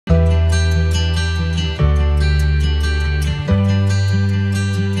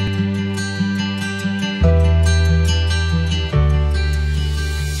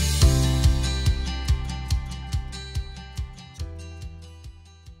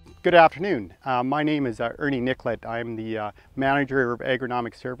Good afternoon. My name is Ernie Nycholat. I'm the manager of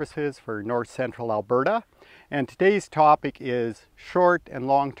agronomic services for North Central Alberta. And today's topic is short and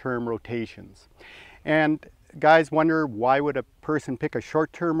long-term rotations. And guys wonder, why would a person pick a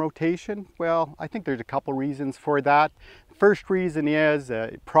short-term rotation? Well, I think there's a couple reasons for that. First reason is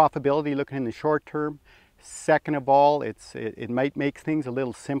profitability looking in the short term. Second of all, it might make things a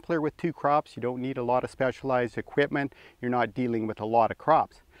little simpler with two crops. You don't need a lot of specialized equipment. You're not dealing with a lot of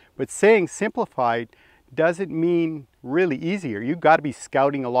crops. But saying simplified doesn't mean really easier. You've got to be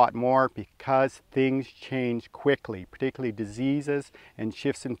scouting a lot more because things change quickly, particularly diseases and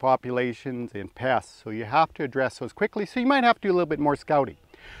shifts in populations and pests. So you have to address those quickly. So you might have to do a little bit more scouting.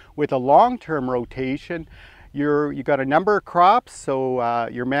 With a long-term rotation, you've got a number of crops, so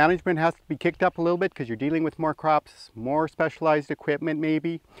your management has to be kicked up a little bit because you're dealing with more crops, more specialized equipment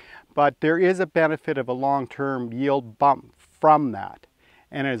maybe. But there is a benefit of a long-term yield bump from that.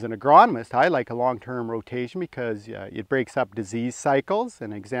 And as an agronomist, I like a long-term rotation because it breaks up disease cycles.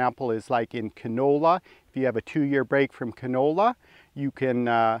 An example is like in canola. If you have a 2-year break from canola, you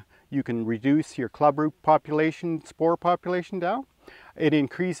can reduce your clubroot population, spore population down. It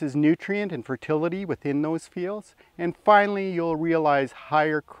increases nutrient and fertility within those fields. And finally, you'll realize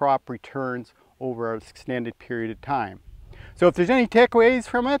higher crop returns over an extended period of time. So if there's any takeaways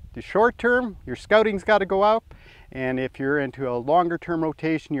from it, the short term, your scouting's got to go up. And if you're into a longer term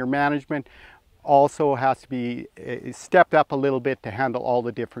rotation, your management also has to be stepped up a little bit to handle all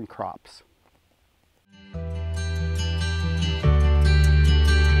the different crops.